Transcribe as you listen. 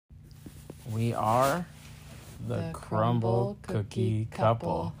We are the Crumbl Cookie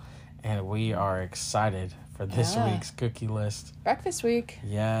Couple, and we are excited for this week's cookie list. Breakfast week.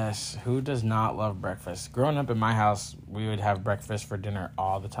 Yes, who does not love breakfast? Growing up in my house, we would have breakfast for dinner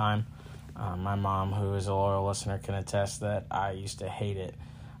all the time. My mom, who is a loyal listener, can attest that I used to hate it.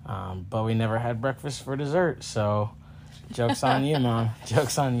 But we never had breakfast for dessert, so joke's on you, Mom.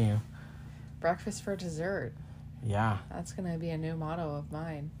 Joke's on you. Breakfast for dessert. Yeah. That's going to be a new motto of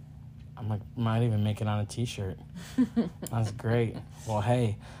mine. Might even make it on a t-shirt. That's great. Well,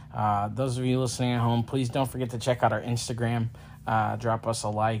 hey, those of you listening at home, please don't forget to check out our Instagram. Drop us a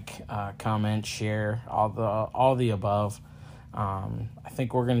like, comment, share, all the above. I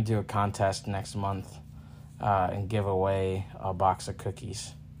think we're going to do a contest next month and give away a box of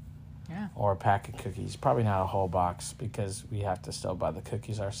cookies. Yeah. Or a pack of cookies. Probably not a whole box because we have to still buy the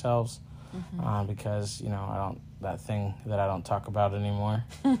cookies ourselves. Mm-hmm. Because, that thing that I don't talk about anymore.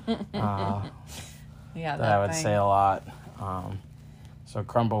 Yeah, that I would say a lot. So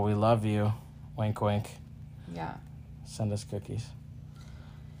Crumbl, we love you. Wink, wink. Yeah. Send us cookies.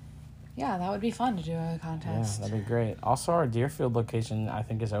 Yeah, that would be fun to do a contest. Yeah, that'd be great. Also, our Deerfield location, I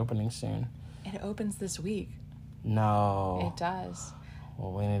think, is opening soon. It opens this week. No. It does.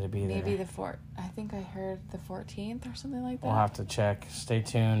 Well, we need to be there. Maybe I think I heard the 14th or something like that. We'll have to check. Stay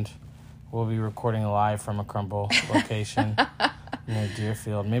tuned. We'll be recording live from a Crumbl location near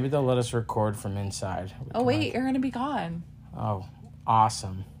Deerfield. Maybe they'll let us record from inside. Oh, wait, you're going to be gone. Oh,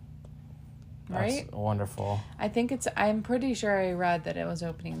 awesome. That's right? Wonderful. I'm pretty sure I read that it was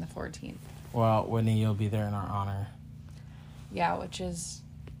opening the 14th. Well, Whitney, you'll be there in our honor. Yeah, which is,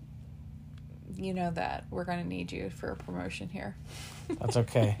 that we're going to need you for a promotion here. That's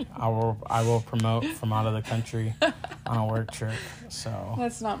okay. I will promote from out of the country on a work trip. So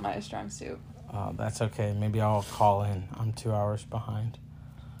that's not my strong suit. That's okay. Maybe I'll call in. I'm 2 hours behind.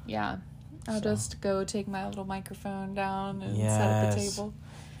 Yeah. I'll just go take my little microphone down and set up a table.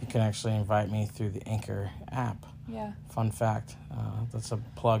 You can actually invite me through the Anchor app. Yeah. Fun fact. That's a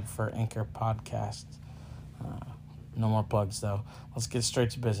plug for Anchor Podcast. No more plugs, though. Let's get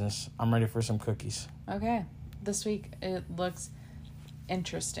straight to business. I'm ready for some cookies. Okay. This week, it looks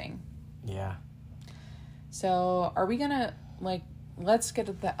interesting. Yeah. So, are we going to, let's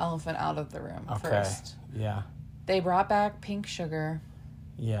get the elephant out of the room first. Yeah. They brought back pink sugar.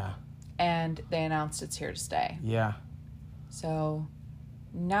 Yeah. And they announced it's here to stay. Yeah. So,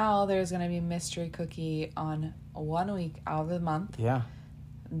 now there's going to be mystery cookie on 1 week out of the month. Yeah.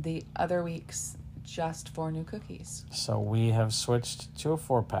 The other weeks, just 4 new cookies. So we have switched to a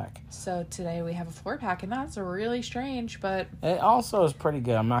 4-pack. So today we have a 4-pack, and that's really strange, but... It also is pretty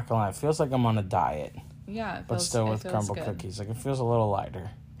good, I'm not going to lie. It feels like I'm on a diet. Yeah, but still with Crumbl good. Cookies. It feels a little lighter.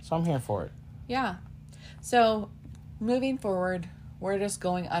 So I'm here for it. Yeah. So, moving forward, we're just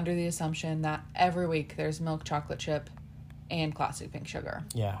going under the assumption that every week there's milk chocolate chip and classic pink sugar.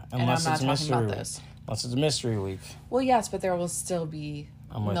 Yeah, unless I'm not talking about this. Unless it's mystery week. Well, yes, but there will still be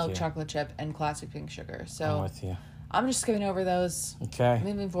milk you. Chocolate chip and classic pink sugar. So I'm with you. I'm just skipping over those. Okay.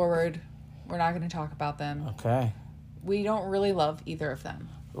 Moving forward, we're not going to talk about them. Okay. We don't really love either of them.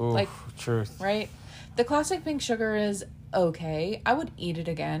 Ooh, truth. Right? The classic pink sugar is okay. I would eat it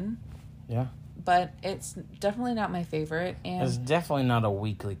again. Yeah. But it's definitely not my favorite. And it's definitely not a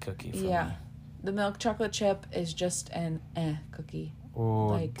weekly cookie for me. Yeah. The milk chocolate chip is just an cookie.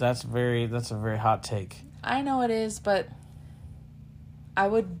 Ooh, that's a very hot take. I know it is, but I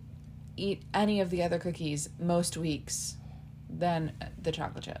would eat any of the other cookies most weeks than the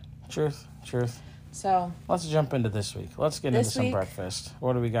chocolate chip. Truth. So let's jump into this week. Let's get into some breakfast.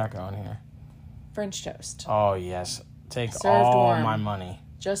 What do we got going here? French toast. Oh, yes. Take Served all warm. my money.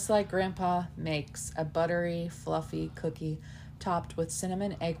 Just like Grandpa makes a buttery, fluffy cookie topped with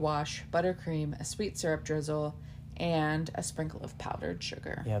cinnamon egg wash, buttercream, a sweet syrup drizzle, and a sprinkle of powdered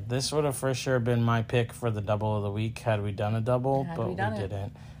sugar. Yeah, this would have for sure been my pick for the double of the week had we done a double, but we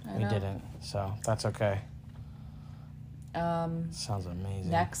didn't. We didn't, so that's okay. Sounds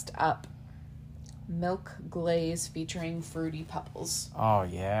amazing. Next up, milk glaze featuring Fruity Pebbles. Oh,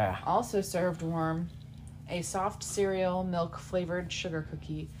 yeah. Also served warm, a soft cereal milk-flavored sugar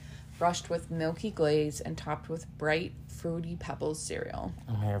cookie brushed with milky glaze and topped with bright Fruity Pebbles cereal.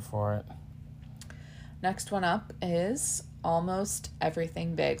 I'm here for it. Next one up is Almost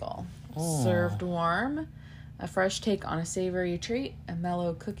Everything Bagel. Ooh. Served warm, a fresh take on a savory treat, a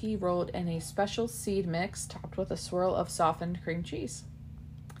mellow cookie rolled in a special seed mix topped with a swirl of softened cream cheese.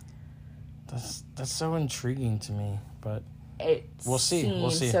 That's so intriguing to me, but we'll see.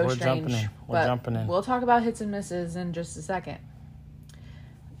 So We're strange, jumping in. We'll talk about hits and misses in just a second.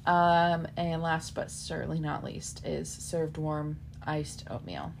 And last but certainly not least is served warm, iced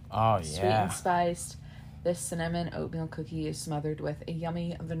oatmeal. Oh, yeah. Sweet and spiced. This cinnamon oatmeal cookie is smothered with a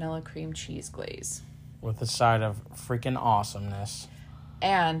yummy vanilla cream cheese glaze. With a side of freaking awesomeness.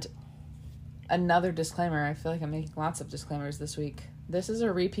 And another disclaimer. I feel like I'm making lots of disclaimers this week. This is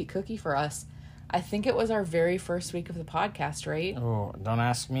a repeat cookie for us. I think it was our very first week of the podcast, right? Oh, don't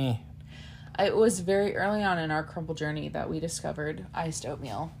ask me. It was very early on in our Crumbl journey that we discovered iced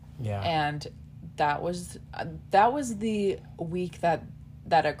oatmeal. Yeah. And that was the week that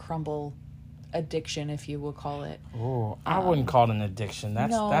a Crumbl addiction, if you will call it. Ooh, I wouldn't call it an addiction.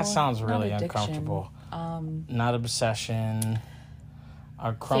 That sounds really uncomfortable. Not obsession.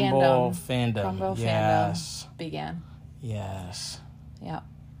 A Crumbl fandom. Crumbl yes. fandom began. Yes. Yeah.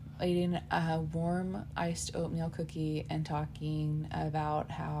 Eating a warm iced oatmeal cookie and talking about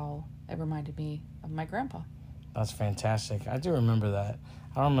how it reminded me of my grandpa. That's fantastic. I do remember that.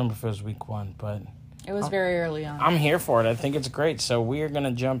 I don't remember if it was week 1, but... It was very early on. I'm here for it. I think it's great. So we are going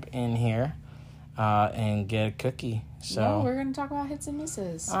to jump in here and get a cookie. So no, we're going to talk about hits and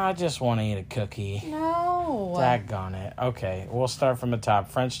misses. I just want to eat a cookie. No. Daggone it. Okay, we'll start from the top.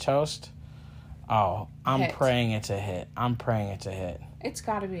 French toast. Oh, I'm praying it's a hit. It's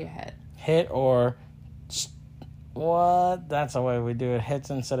got to be a hit. Hit or... What? That's the way we do it. Hits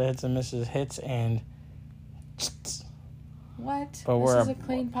instead of hits and misses. Hits and... What? But this is a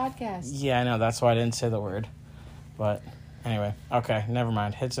clean podcast. Yeah, I know. That's why I didn't say the word. But anyway, okay, never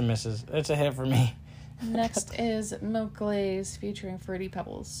mind. Hits and misses. It's a hit for me. Next is Milk Glaze featuring Fruity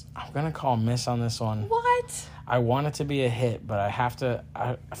Pebbles. I'm going to call miss on this one. What? I want it to be a hit, but I have to...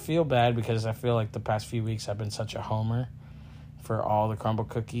 I feel bad because I feel like the past few weeks I've been such a homer for all the Crumbl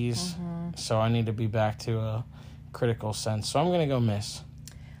cookies. Mm-hmm. So I need to be back to a critical sense. So I'm going to go miss.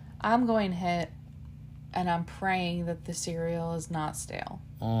 I'm going hit. And I'm praying that the cereal is not stale.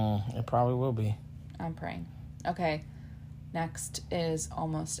 It probably will be. I'm praying. Okay. Next is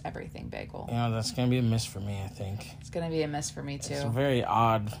Almost Everything Bagel. You know, that's going to be a miss for me, I think. It's going to be a miss for me, too. It's a very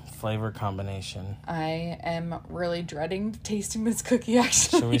odd flavor combination. I am really dreading tasting this cookie,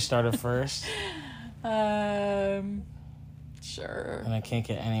 actually. Should we start it first? Sure. And it can't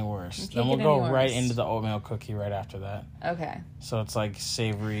get any worse. Then we'll go right into the oatmeal cookie right after that. Okay. So it's like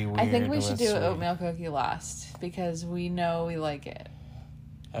savory, weird. I think we should do sweet. oatmeal cookie last because we know we like it.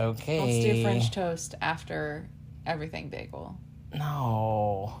 Okay. Let's do French toast after everything bagel.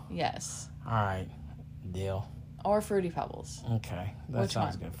 No. Yes. All right. Deal. Or Fruity Pebbles. Okay. That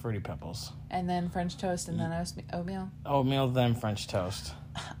sounds good. Fruity Pebbles. And then French toast and then oatmeal? Oatmeal, then French toast.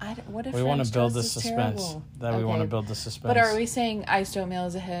 What if we want to build the suspense? Terrible? We want to build the suspense. But are we saying iced oatmeal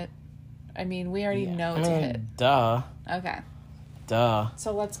is a hit? I mean, we already know it's a hit. Duh. Okay. Duh.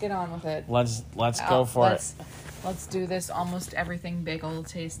 So let's get on with it. Let's go for it. Let's do this Almost Everything Bagel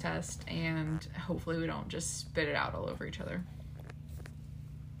taste test, and hopefully we don't just spit it out all over each other.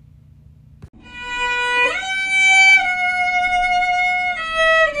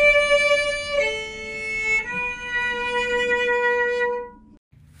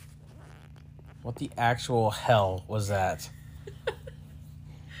 What the actual hell was that?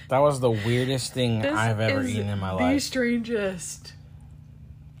 That was the weirdest thing I've ever eaten in my life. The strangest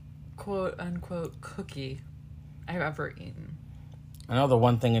quote unquote cookie I've ever eaten. I know the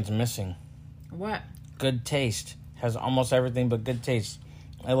one thing it's missing. What? Good taste. Has almost everything but good taste.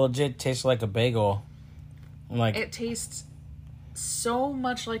 It legit tastes like a bagel. It tastes so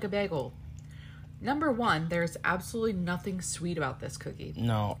much like a bagel. Number one, there's absolutely nothing sweet about this cookie.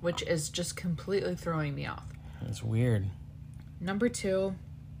 No. Which is just completely throwing me off. It's weird. Number two,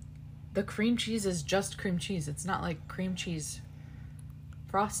 the cream cheese is just cream cheese. It's not like cream cheese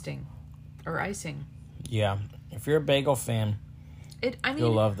frosting or icing. Yeah. If you're a bagel fan,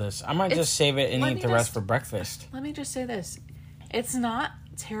 you'll love this. I might just save it and eat the rest for breakfast. Let me just say this. It's not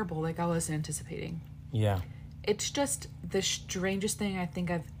terrible like I was anticipating. Yeah. It's just the strangest thing I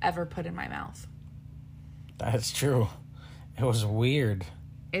think I've ever put in my mouth. That's true. It was weird.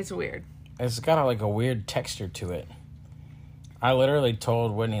 It's weird. It's got a weird texture to it. I literally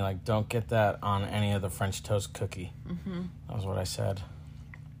told Whitney, don't get that on any of the French toast cookie. Mm-hmm. That was what I said.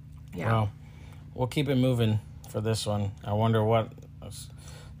 Yeah. Well, we'll keep it moving for this one. I wonder what... A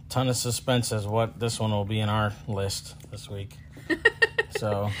ton of suspense as what this one will be in our list this week.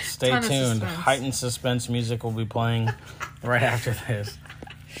 So stay tuned. Heightened suspense music will be playing right after this.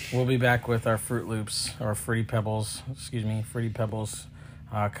 We'll be back with our Fruit Loops, or Fruity Pebbles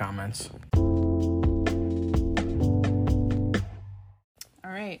comments.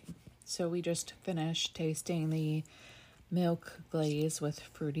 All right, so we just finished tasting the milk glaze with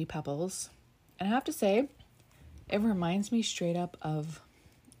Fruity Pebbles. And I have to say, it reminds me straight up of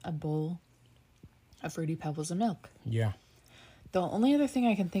a bowl of Fruity Pebbles and milk. Yeah. The only other thing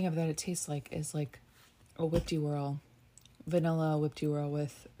I can think of that it tastes like is like a Whipped Whirl, vanilla Whipped Whirl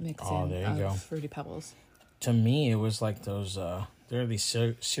with mixing of Fruity Pebbles. To me, it was like those, there are these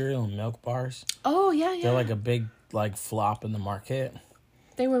cereal and milk bars. Oh, yeah. They're like a big, like, flop in the market.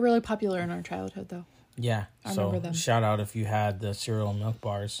 They were really popular in our childhood, though. Yeah. I remember them. Shout out if you had the cereal and milk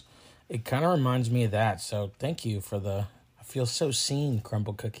bars. It kind of reminds me of that. So thank you for I feel so seen,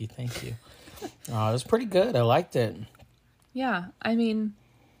 Crumbl cookie. Thank you. It was pretty good. I liked it. Yeah. I mean,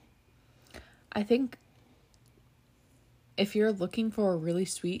 I think if you're looking for a really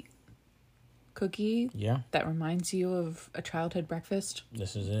sweet cookie that reminds you of a childhood breakfast,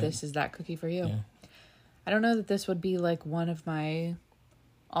 this is it. This is that cookie for you. Yeah. I don't know that this would be like one of my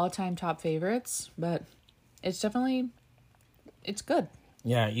all-time top favorites, but it's definitely, it's good.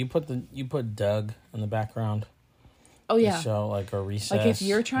 Yeah, you put Doug in the background. Oh yeah. So like a recess. Like if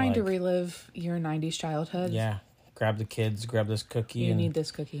you're trying to relive your 90s childhood. Yeah. Grab the kids, grab this cookie. You need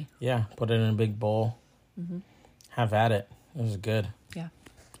this cookie. Yeah, put it in a big bowl. Mm-hmm. Have at it. It was good. Yeah.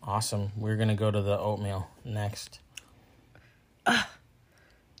 Awesome. We're going to go to the oatmeal next.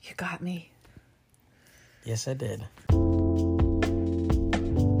 You got me. Yes, I did.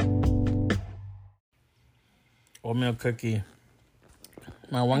 Oatmeal cookie.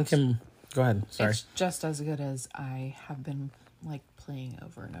 My one can... Go ahead. Sorry. It's just as good as I have been, like, playing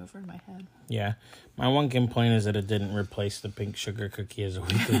over and over in my head. Yeah. My one complaint is that it didn't replace the pink sugar cookie as a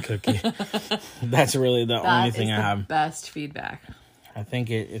weekly cookie. That's really the only thing I have. That is the best feedback. I think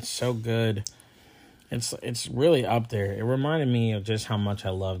it's so good. It's really up there. It reminded me of just how much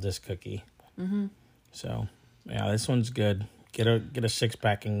I love this cookie. Mm-hmm. So, yeah, this one's good. Get a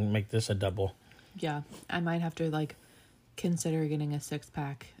 6-pack and make this a double. Yeah, I might have to, like, consider getting a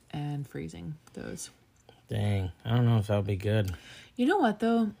 6-pack and freezing those. Dang, I don't know if that'll be good. You know what,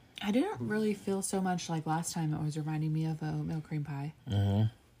 though? I didn't really feel so much like last time it was reminding me of oatmeal cream pie. Mm-hmm.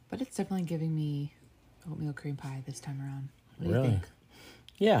 But it's definitely giving me oatmeal cream pie this time around. What do you think?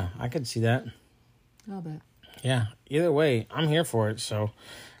 Yeah, I could see that. A little bit. Yeah, either way, I'm here for it. So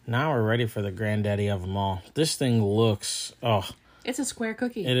now we're ready for the granddaddy of them all. This thing looks, it's a square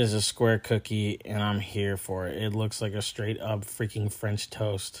cookie. It is a square cookie, and I'm here for it. It looks like a straight-up freaking French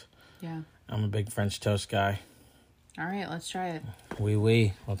toast. Yeah. I'm a big French toast guy. All right, let's try it.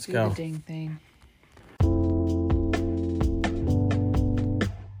 Oui. Let's go. Do the ding thing.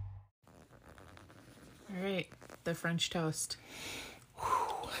 All right, the French toast.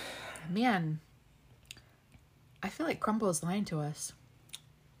 Whew. Man, I feel like Crumbl is lying to us.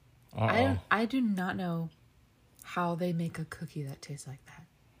 I do not know how they make a cookie that tastes like that.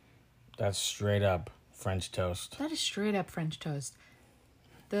 That's straight up French toast. That is straight up French toast.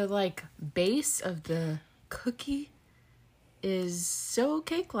 The, like, base of the cookie is so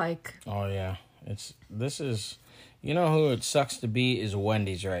cake-like. Oh, yeah. You know who it sucks to be is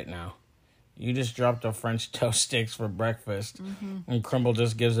Wendy's right now. You just dropped a French toast sticks for breakfast, and Crumbl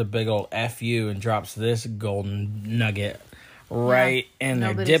just gives a big old F you and drops this golden nugget right in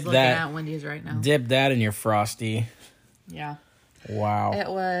there. Nobody's looking at Wendy's right now. Dip that in your Frosty. Yeah. Wow. It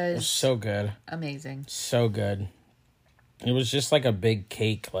was so good. Amazing. So good. It was just like a big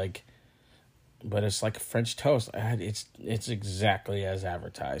cake, but it's like French toast. It's exactly as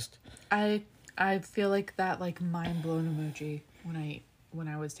advertised. I feel like that, like, mind blown emoji when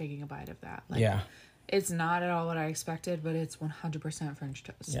I was taking a bite of that. Like, yeah. It's not at all what I expected, but it's 100% French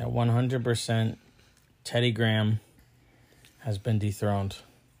toast. Yeah, 100%. Teddy Graham has been dethroned.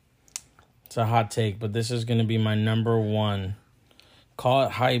 It's a hot take, but this is going to be my number one. Call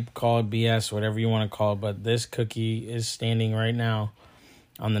it hype, call it BS, whatever you want to call it, but this cookie is standing right now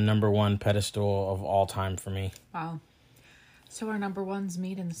on the number one pedestal of all time for me. Wow. So our number ones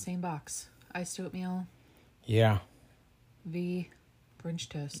meet in the same box. Iced oatmeal. Yeah. V. French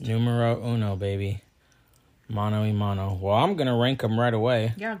toast. Numero uno, baby. Mano y mano. Well, I'm going to rank them right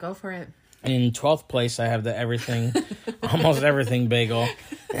away. Yeah, go for it. In 12th place, I have the everything, almost everything bagel.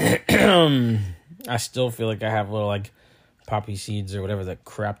 I still feel like I have little, like, poppy seeds or whatever the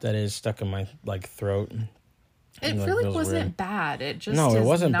crap that is stuck in my, like, throat. It really wasn't weird. Bad. It just No, it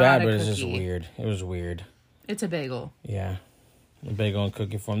wasn't bad, but it's just weird. It was weird. It's a bagel. Yeah. A bagel in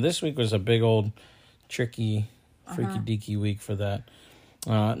cookie form. This week was a big old tricky, freaky deaky week for that.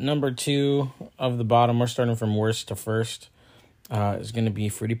 Number 2 of the bottom, we're starting from worst to first, is going to be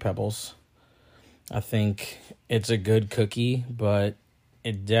Fruity Pebbles. I think it's a good cookie, but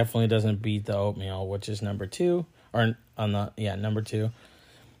it definitely doesn't beat the oatmeal, which is number 2. Number 2.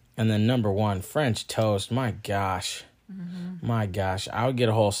 And then number 1, French toast. My gosh. Mm-hmm. My gosh. I would get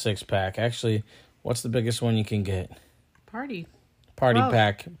a whole 6-pack. Actually, what's the biggest one you can get? Party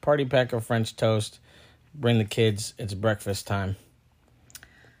pack. Party pack of French toast. Bring the kids. It's breakfast time.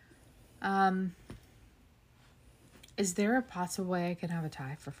 Is there a possible way I can have a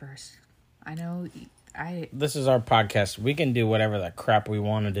tie for first? I know This is our podcast. We can do whatever the crap we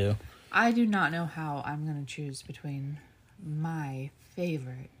want to do. I do not know how I'm going to choose between my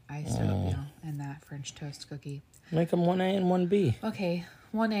favorite iced oatmeal and that French toast cookie. Make them 1A and 1B. Okay,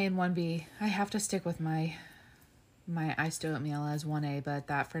 1A and 1B. I have to stick with my iced oatmeal as 1A, but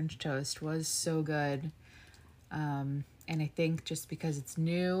that French toast was so good. And I think just because it's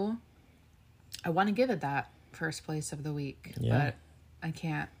new, I want to give it that first place of the week. Yeah. But I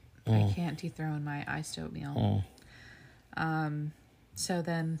can't dethrone my iced oatmeal. So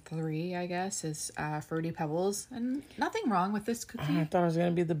then 3, I guess, is Fruity Pebbles. And nothing wrong with this cookie. I thought it was going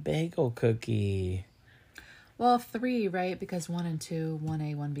to be the bagel cookie. Well, 3, right? Because 1 and 2,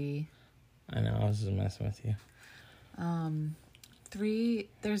 1A, 1B. I know, I was just messing with you. 3,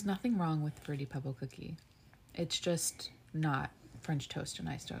 there's nothing wrong with Fruity Pebble cookie. It's just not French toast and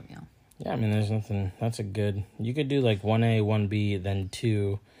iced oatmeal. Yeah, I mean, there's nothing. That's a good. You could do like 1A, 1B, then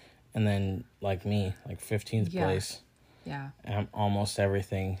 2, and then like me, like 15th place. Yeah. And almost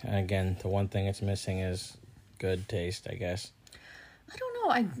everything. And again, the one thing it's missing is good taste, I guess. I don't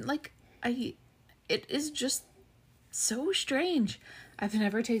know. It is just so strange. I've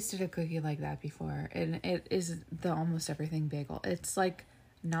never tasted a cookie like that before. And it is the almost everything bagel. It's like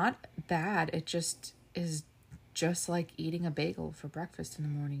not bad. It just is just like eating a bagel for breakfast in the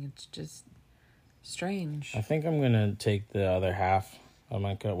morning. It's just strange. I think I'm going to take the other half. The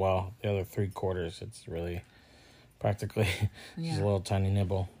other 3/4. It's really practically just a little tiny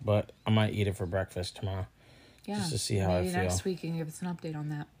nibble. But I might eat it for breakfast tomorrow. Yeah. Just to see how I feel. Maybe next week you can give us an update on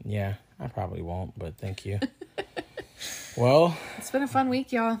that. Yeah, I probably won't, but thank you. Well, it's been a fun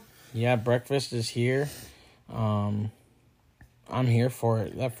week, y'all. Yeah, breakfast is here. I'm here for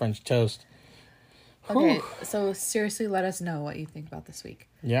it. That French toast. Okay, so seriously, let us know what you think about this week.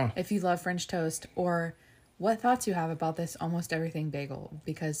 Yeah. If you love French toast, or what thoughts you have about this almost everything bagel,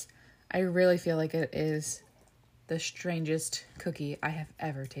 because I really feel like it is the strangest cookie I have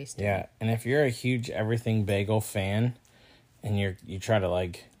ever tasted. Yeah, and if you're a huge everything bagel fan, and you try to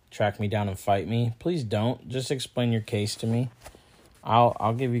like track me down and fight me, please don't. Just explain your case to me.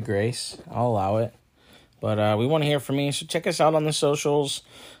 I'll give you grace. I'll allow it. But we want to hear from you, so check us out on the socials.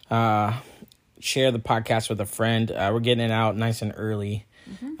 Share the podcast with a friend. We're getting it out nice and early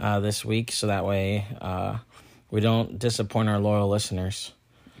this week, so that way we don't disappoint our loyal listeners.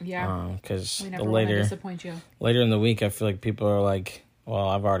 Yeah, because we never want to disappoint you. Later in the week, I feel like people are like, well,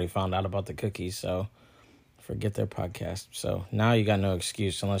 I've already found out about the cookies, so forget their podcast. So now you got no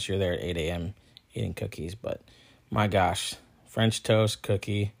excuse unless you're there at 8 a.m. eating cookies. But my gosh, French toast,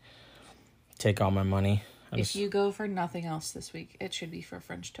 cookie, take all my money. If you go for nothing else this week, it should be for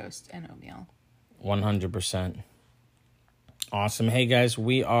French toast and oatmeal. 100%. Awesome. Hey, guys,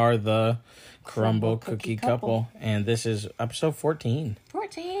 we are the Crumbl Cookie Couple, and this is episode 14.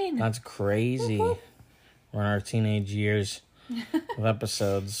 14! That's crazy. Woo-hoo. We're in our teenage years of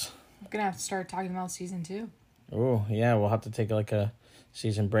episodes. I'm going to have to start talking about season 2. Oh, yeah, we'll have to take like a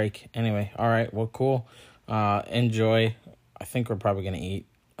season break. Anyway, all right, well, cool. Enjoy. I think we're probably going to eat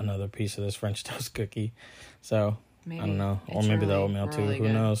another piece of this French toast cookie. So, maybe. I don't know. Or maybe the oatmeal, too. Who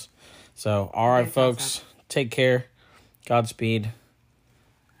knows? So, all right, folks, take care. Godspeed.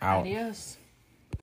 Out. Adios.